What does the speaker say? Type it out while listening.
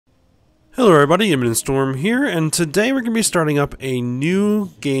Hello everybody, Imminent Storm here, and today we're going to be starting up a new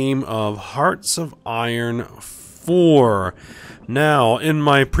game of Hearts of Iron 4. Now, in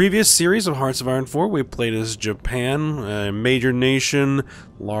my previous series of Hearts of Iron 4, we played as Japan, a major nation,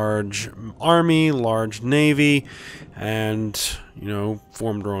 large army, large navy, and,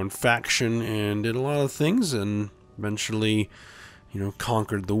 formed our own faction and did a lot of things, and eventually,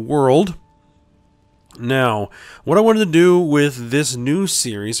 conquered the world. Now, what I wanted to do with this new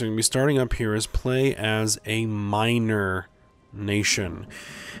series I'm going to be starting up here is play as a minor nation.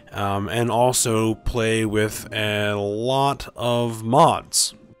 And also play with a lot of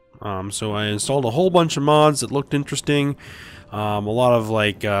mods. So I installed a whole bunch of mods that looked interesting. A lot of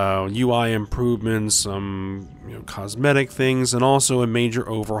UI improvements, some cosmetic things, and also a major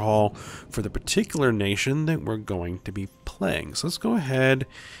overhaul for the particular nation that we're going to be playing. So let's go ahead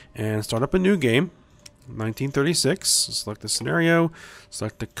and start up a new game. 1936, select the scenario,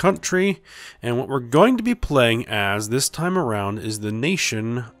 select the country, and what we're going to be playing as this time around is the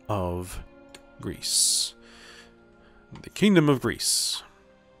nation of Greece. The Kingdom of Greece.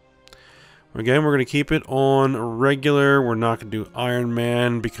 Again, we're going to keep it on regular. We're not going to do Iron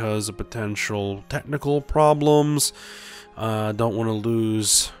Man because of potential technical problems. Don't want to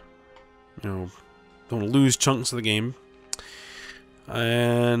lose, don't want to lose chunks of the game.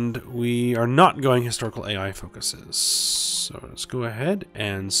 And we are not going historical AI focuses. So let's go ahead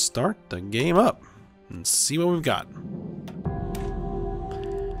and start the game up and see what we've got.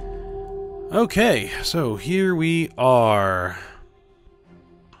 Okay, so here we are.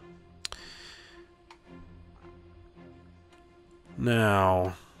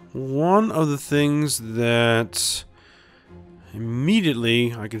 Now, one of the things that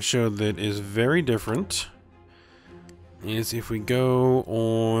immediately I can show that is very different is if we go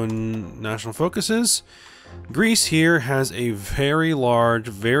on national focuses, Greece here has a very large,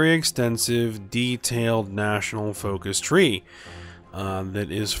 very extensive, detailed national focus tree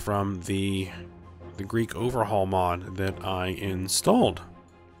that is from the Greek overhaul mod that I installed.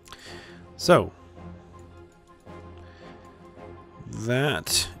 So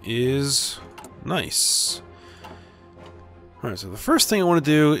that is nice. Alright, so the first thing I want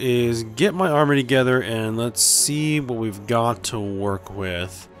to do is get my army together and let's see what we've got to work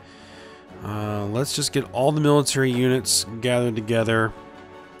with. Let's just get all the military units gathered together.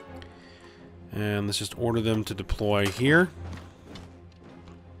 And let's just order them to deploy here.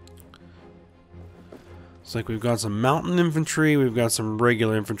 Looks like we've got some mountain infantry, we've got some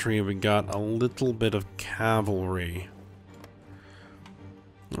regular infantry, we've got a little bit of cavalry.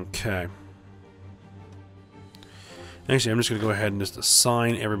 Okay. Actually, I'm just going to go ahead and just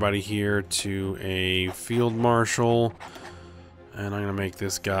assign everybody here to a field marshal. And I'm going to make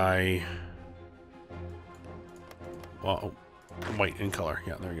this guy white in color.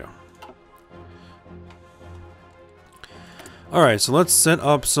 Yeah, there we go. Alright, so let's set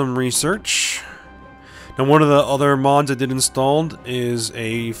up some research. Now, one of the other mods I did installed is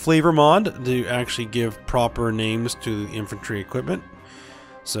a flavor mod to actually give proper names to the infantry equipment.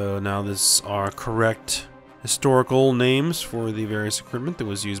 So now this are correct historical names for the various equipment that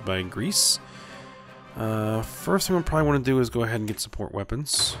was used by Greece. First thing we probably want to do is go ahead and get support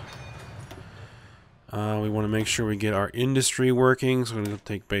weapons. We want to make sure we get our industry working, so we're going to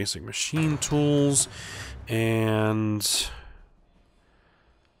take basic machine tools, and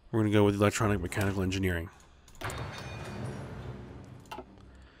we're going to go with electronic mechanical engineering.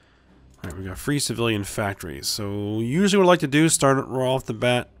 Alright, we got free civilian factories. So usually what I like to do, start right off the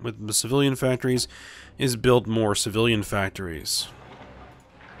bat with the civilian factories, is build more civilian factories.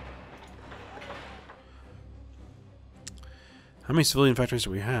 How many civilian factories do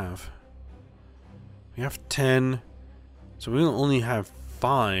we have? We have 10, so we only have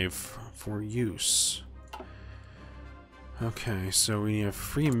 5 for use. Okay, so we have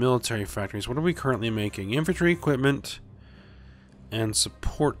free military factories. What are we currently making? Infantry equipment and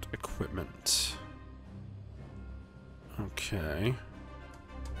support equipment. Okay.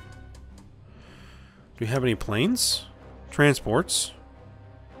 Do we have any planes? Transports?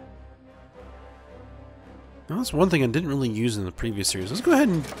 Now, that's one thing I didn't really use in the previous series. Let's go ahead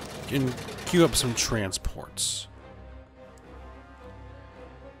and queue up some transports.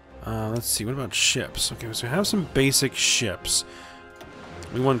 Let's see, what about ships? Okay, so we have some basic ships.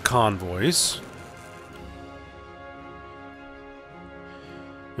 We want convoys.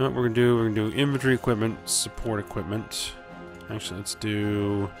 You know what we're gonna do? We're gonna do infantry equipment, support equipment. Actually, let's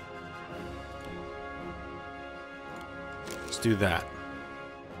do that.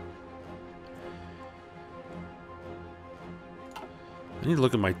 I need to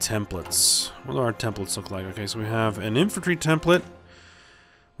look at my templates. What do our templates look like? Okay, so we have an infantry template.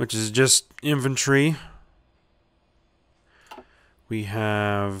 which is just infantry. We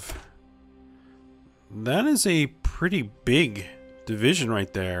have... That is a pretty big division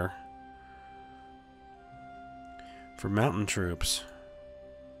right there for mountain troops.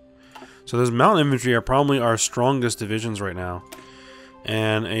 So those mountain infantry are probably our strongest divisions right now.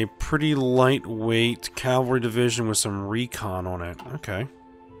 And a pretty lightweight cavalry division with some recon on it. Okay.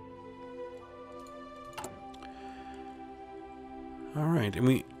 Alright, and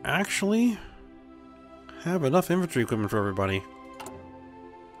we actually have enough infantry equipment for everybody.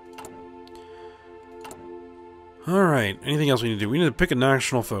 Alright, anything else we need to do? We need to pick a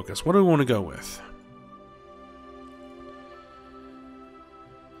national focus. What do we want to go with?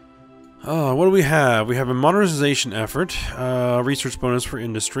 What do we have? We have a modernization effort, research bonus for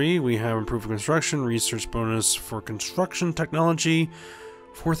industry. We have improved construction, research bonus for construction technology.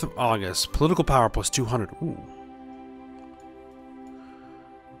 4th of August, political power plus 200. Ooh.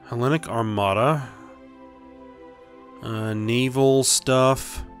 Hellenic Armada, naval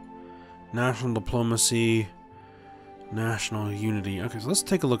stuff, national diplomacy, national unity. Okay, so let's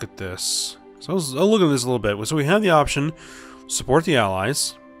take a look at this. So I'll look at this a little bit. So we have the option, support the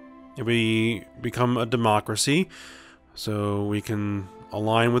Allies. If we become a democracy, so we can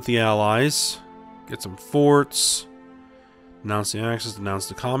align with the Allies, get some forts, denounce the Axis, denounce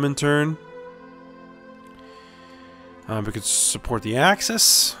the Comintern. We could support the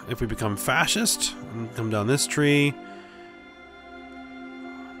Axis if we become fascist and come down this tree.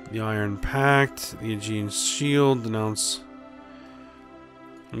 The Iron Pact, the Aegean Shield, denounce.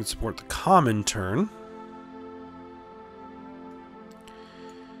 We can support the Comintern.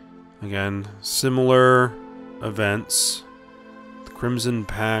 Again, similar events. The Crimson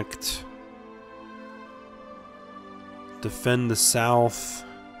Pact. Defend the South.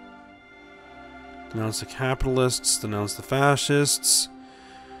 Denounce the capitalists, denounce the fascists.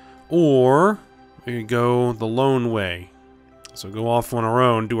 Or we could go the lone way. So go off on our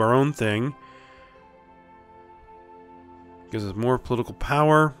own, do our own thing. Gives us more political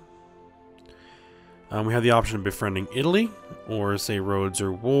power. We have the option of befriending Italy, or say roads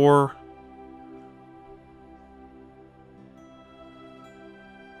or war.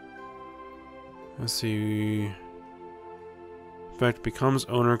 Let's see. In fact, becomes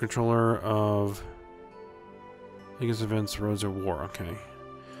owner controller of biggest events, roads or war. Okay.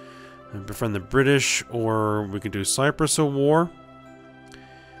 And befriend the British, or we could do Cyprus or war.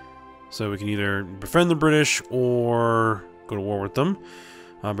 So we can either befriend the British or go to war with them.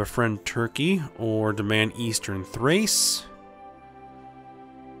 Befriend Turkey or demand Eastern Thrace.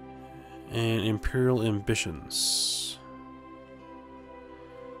 And imperial ambitions.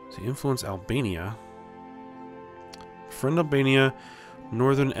 So influence Albania. Befriend Albania,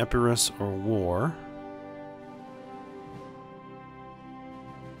 Northern Epirus or war.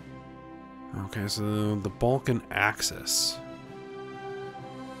 Okay, so the Balkan Axis.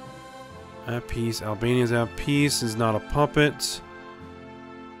 At peace. Albania's at peace. Is not a puppet.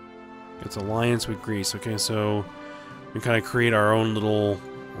 It's alliance with Greece. Okay, so we kind of create our own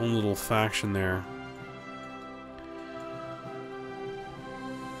little faction there.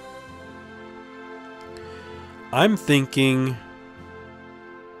 I'm thinking.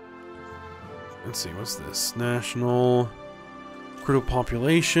 Let's see, what's this? National critical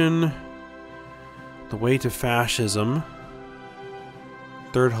population. The way to fascism.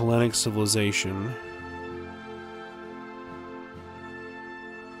 Third Hellenic civilization.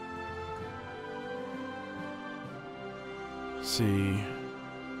 Let's see.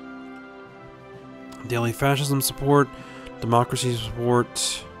 Daily fascism support. Democracy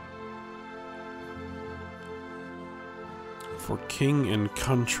support. For king and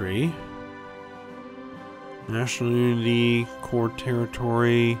country. National unity. Core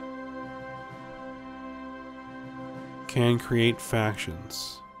territory. Can create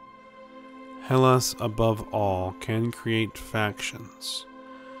factions. Hellas above all. Can create factions.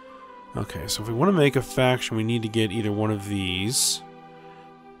 Okay, so if we want to make a faction, we need to get either one of these.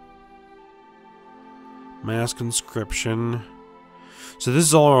 Mass conscription. So this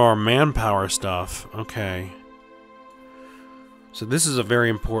is all our manpower stuff. Okay. So this is a very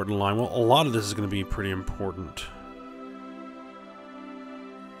important line. Well, a lot of this is going to be pretty important.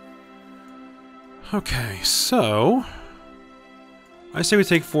 Okay, so I say we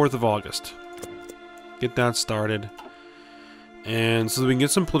take 4th of August. Get that started. And so that we can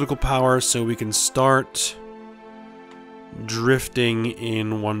get some political power so we can start drifting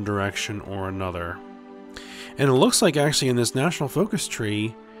in one direction or another. And it looks like actually in this national focus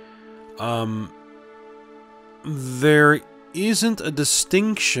tree, there isn't a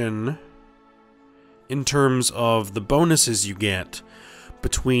distinction in terms of the bonuses you get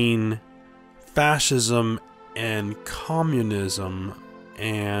between fascism and communism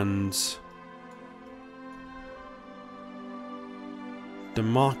and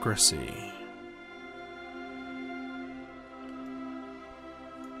democracy.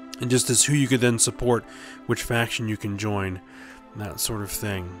 And just as who you could then support, which faction you can join, that sort of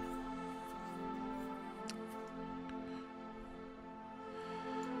thing.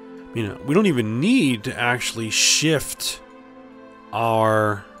 You know, we don't even need to actually shift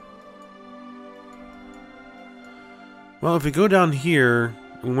our... Well, if we go down here,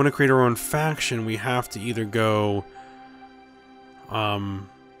 we want to create our own faction, we have to either go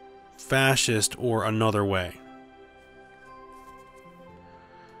fascist or another way.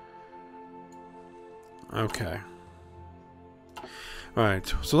 Okay.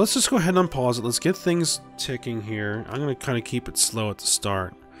 Alright, so let's just go ahead and unpause it. Let's get things ticking here. I'm going to kind of keep it slow at the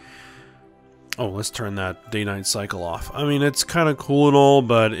start. Oh, let's turn that day-night cycle off. I mean, it's kind of cool and all,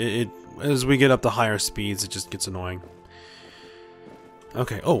 but as we get up to higher speeds, it just gets annoying.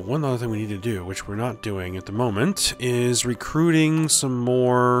 Okay, oh, one other thing we need to do, which we're not doing at the moment, is recruiting some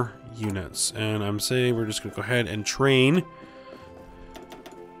more units. And I'm saying we're just going to go ahead and train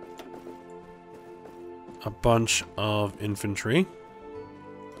a bunch of infantry.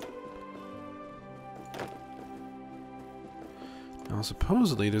 Now,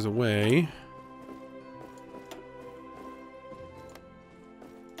 supposedly, there's a way...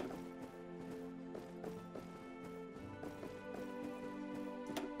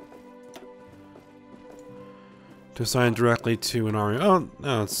 to assign directly to an army. Oh,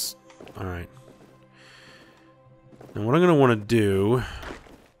 no, it's... Alright. Now, what I'm going to want to do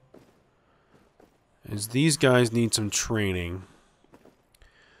is these guys need some training.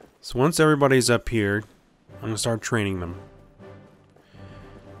 So once everybody's up here, I'm going to start training them.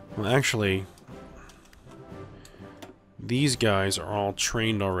 Well, actually, these guys are all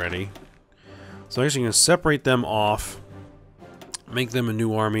trained already. So I'm actually going to separate them off, make them a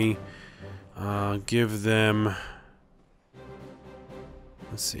new army, give them...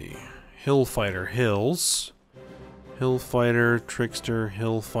 Let's see. Hill Fighter, Hills. Hill Fighter, Trickster,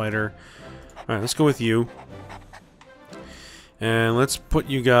 Hill Fighter. Alright, let's go with you. And let's put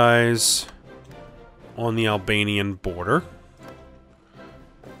you guys on the Albanian border.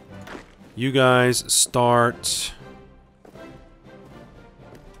 You guys start...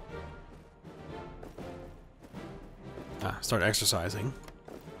 start exercising.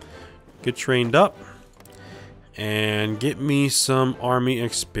 Get trained up. And get me some army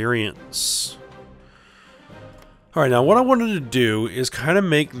experience. Alright, now what I wanted to do is kind of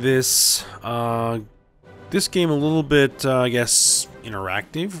make this this game a little bit, I guess,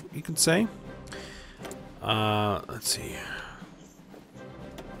 interactive, you could say. Let's see.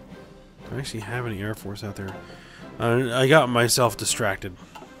 Do I actually have any Air Force out there? I got myself distracted.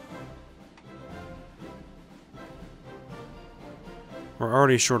 We're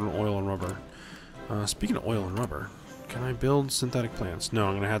already short on oil and rubber. Speaking of oil and rubber, can I build synthetic plants? No,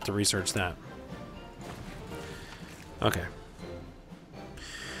 I'm going to have to research that. Okay.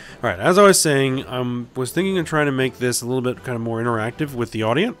 Alright, as I was saying, I was thinking of trying to make this a little bit kind of more interactive with the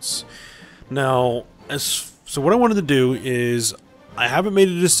audience. Now, so what I wanted to do is, I haven't made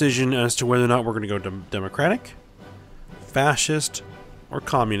a decision as to whether or not we're going to go democratic, fascist, or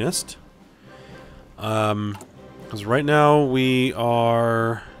communist. Because right now we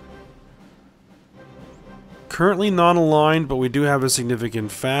are... currently non-aligned, but we do have a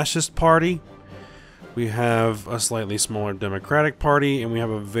significant fascist party. We have a slightly smaller Democratic Party, and we have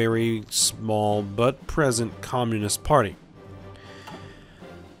a very small but present Communist Party.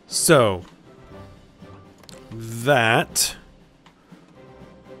 So, that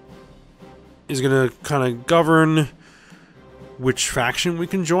is going to kind of govern which faction we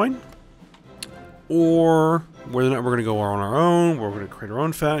can join, or whether or not we're going to go on our own, or we're going to create our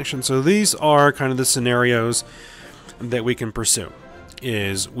own faction. So these are kind of the scenarios that we can pursue.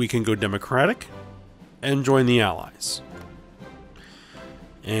 Is we can go Democratic and join the Allies.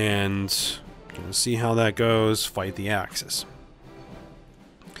 And see how that goes, fight the Axis.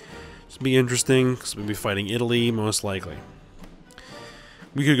 It's be interesting, because we'll be fighting Italy, most likely.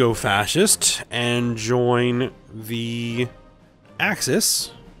 We could go Fascist and join the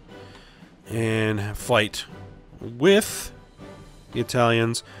Axis and fight with the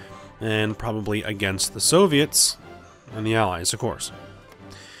Italians and probably against the Soviets and the Allies, of course.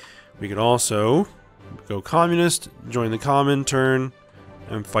 We could also go Communist, join the Comintern,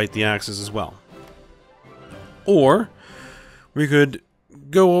 and fight the Axis as well. Or we could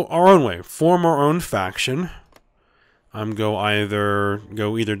go our own way, form our own faction. Go either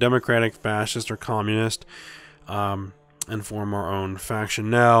Democratic, Fascist, or Communist. and form our own faction.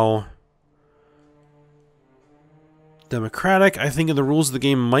 Now, democratic, I think in the rules of the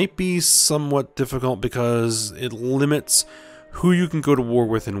game might be somewhat difficult because it limits who you can go to war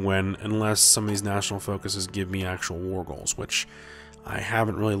with and when, unless some of these national focuses give me actual war goals, which I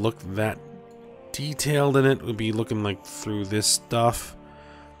haven't really looked that detailed in it. We'll be looking like through this stuff,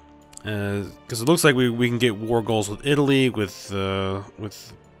 because it looks like we can get war goals with Italy, with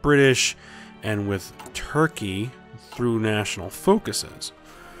British, and with Turkey through national focuses.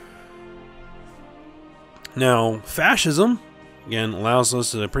 Now, fascism, again, allows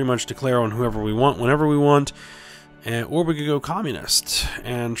us to pretty much declare on whoever we want, whenever we want, or we could go communist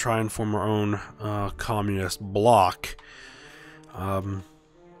and try and form our own communist bloc. So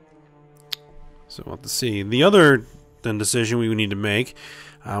we'll have to see. The other then decision we would need to make,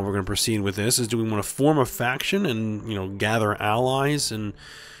 we're going to proceed with this, is do we want to form a faction and, you know, gather allies and,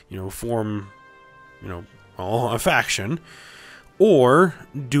 you know, form, you know, a faction? Or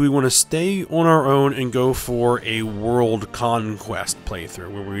do we want to stay on our own and go for a world conquest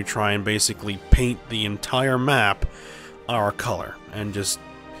playthrough where we try and basically paint the entire map our color and just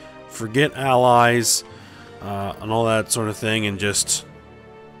forget allies and all that sort of thing and just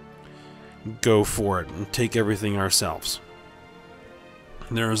go for it and take everything ourselves?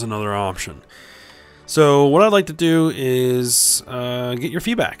 There's another option. So what I'd like to do is get your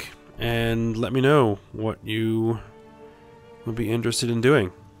feedback and let me know what you would be interested in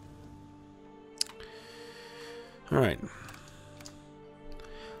doing. Alright.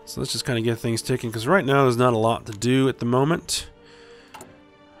 So let's just kind of get things ticking, because right now there's not a lot to do at the moment.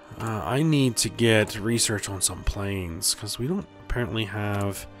 I need to get research on some planes, because we don't apparently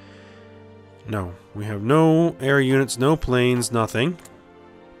have... No, we have no air units, no planes, nothing.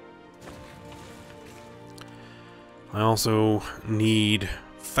 I also need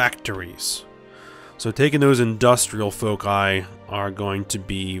factories. So taking those industrial foci are going to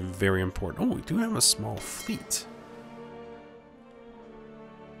be very important. Oh, we do have a small fleet.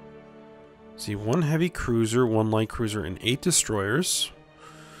 See, 1 heavy cruiser, 1 light cruiser, and 8 destroyers.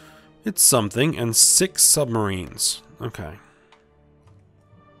 It's something, and 6 submarines. Okay.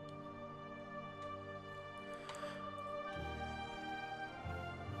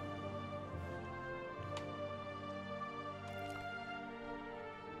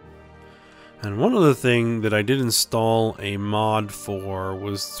 And one other thing that I did install a mod for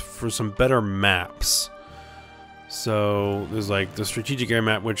was for some better maps. So there's like the strategic air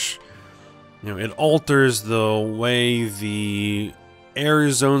map, which, you know, it alters the way the air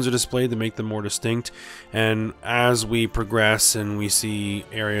zones are displayed to make them more distinct. And as we progress and we see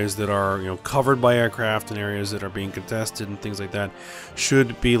areas that are, you know, covered by aircraft and areas that are being contested and things like that,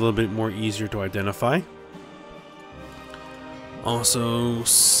 should be a little bit more easier to identify. Also,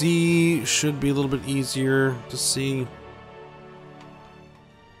 sea should be a little bit easier to see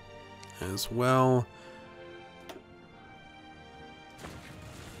as well.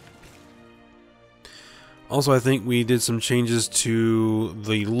 Also, I think we did some changes to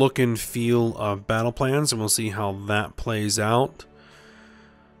the look and feel of battle plans, and we'll see how that plays out.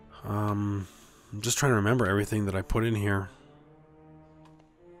 I'm just trying to remember everything that I put in here.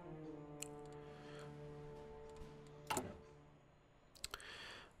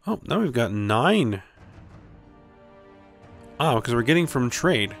 Oh, now we've got 9. Ah, because we're getting from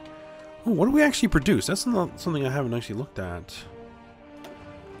trade. Oh, what do we actually produce? That's not something I haven't actually looked at.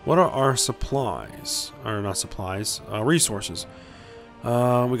 What are our supplies? Or not supplies, resources.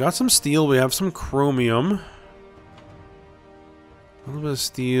 We got some steel, we have some chromium. A little bit of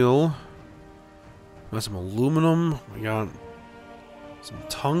steel. We got some aluminum. We got some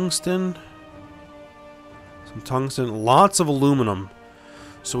tungsten. Lots of aluminum.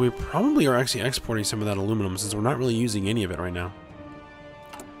 So we probably are actually exporting some of that aluminum since we're not really using any of it right now.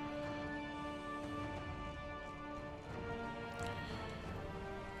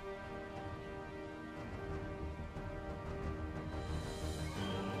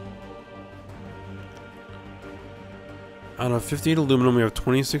 Out of 58 aluminum, we have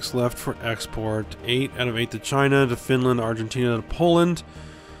 26 left for export. 8 out of 8 to China, to Finland, Argentina, to Poland.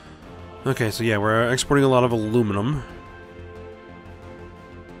 Okay, so yeah, we're exporting a lot of aluminum.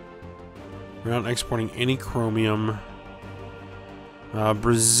 We're not exporting any chromium.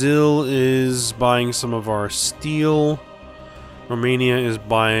 Brazil is buying some of our steel. Romania is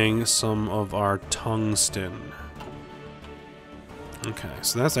buying some of our tungsten. Okay,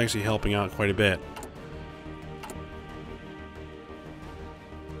 so that's actually helping out quite a bit.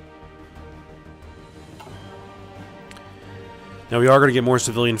 Now we are going to get more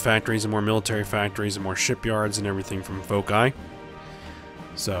civilian factories and more military factories and more shipyards and everything from foci.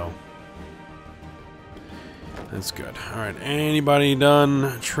 So That's good. Alright, anybody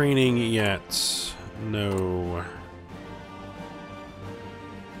done training yet? No.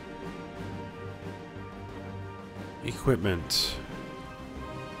 Equipment.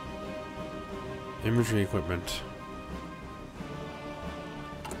 Infantry equipment.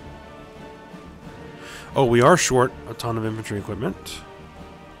 Oh, we are short a ton of infantry equipment.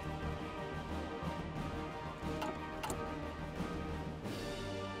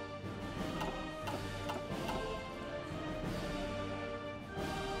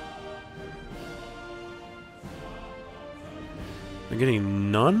 They're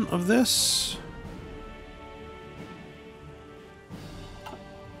getting none of this?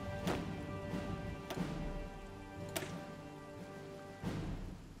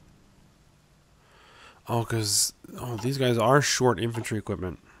 Oh, because these guys are short infantry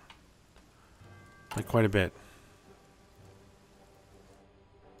equipment. Like quite a bit.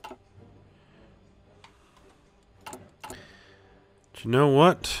 But you know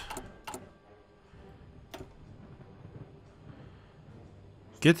what?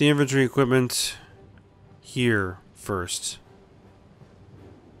 Get the infantry equipment here first.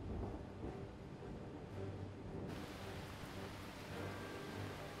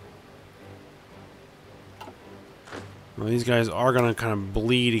 Well, these guys are going to kind of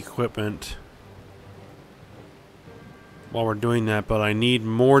bleed equipment while we're doing that, but I need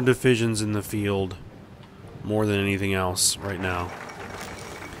more divisions in the field more than anything else right now.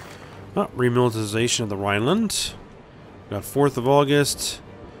 Oh, remilitarization of the Rhineland. Got 4th of August.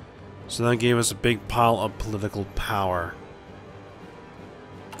 So that gave us a big pile of political power.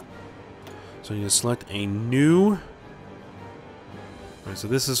 So I need to select a new... Alright, so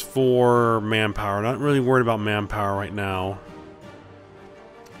this is for manpower. Not really worried about manpower right now.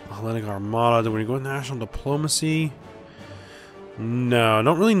 Hellenic Armada. Do we go with national diplomacy? No, I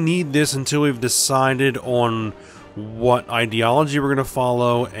don't really need this until we've decided on what ideology we're going to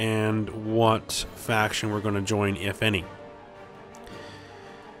follow and what faction we're going to join, if any.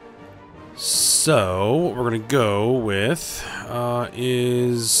 So, what we're going to go with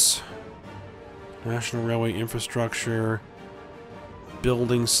is National Railway Infrastructure,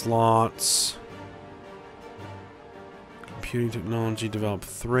 building slots, computing technology, develop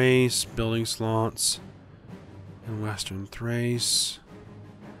Thrace, building slots, in Western Thrace.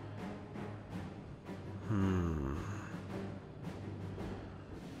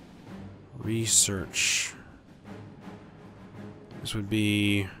 Research. This would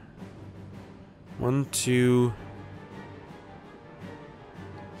be 1, 2,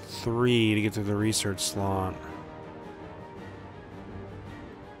 3 to get to the research slot.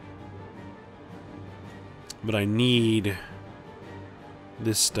 But I need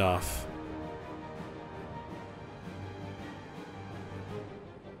this stuff.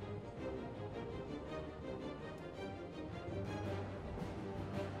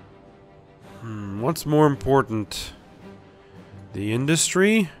 What's more important? The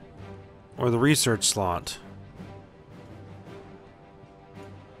industry or the research slot?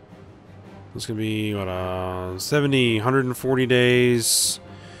 This could be, what, 70, 140 days,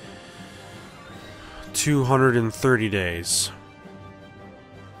 230 days.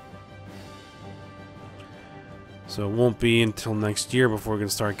 So it won't be until next year before we can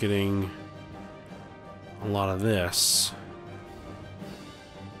start getting a lot of this.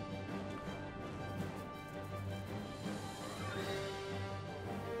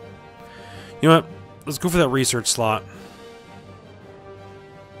 You know what? Let's go for that research slot.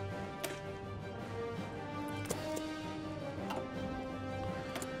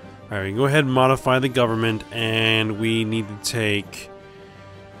 Alright, we can go ahead and modify the government, and we need to take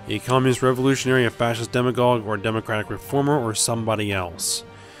a communist revolutionary, a fascist demagogue, or a democratic reformer, or somebody else.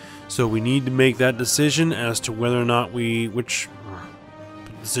 So we need to make that decision as to whether or not which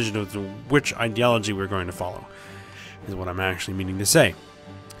ideology we're going to follow, is what I'm actually meaning to say.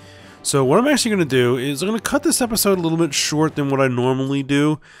 So what I'm actually going to do is I'm going to cut this episode a little bit short than what I normally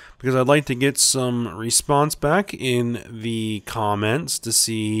do, because I'd like to get some response back in the comments to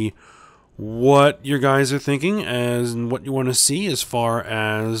see what your guys are thinking and what you want to see as far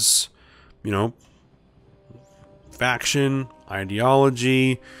as, you know, faction,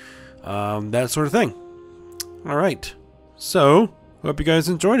 ideology, that sort of thing. Alright, so hope you guys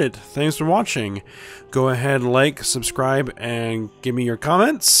enjoyed it. Thanks for watching. Go ahead, like, subscribe, and give me your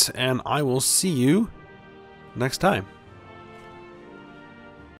comments, and I will see you next time.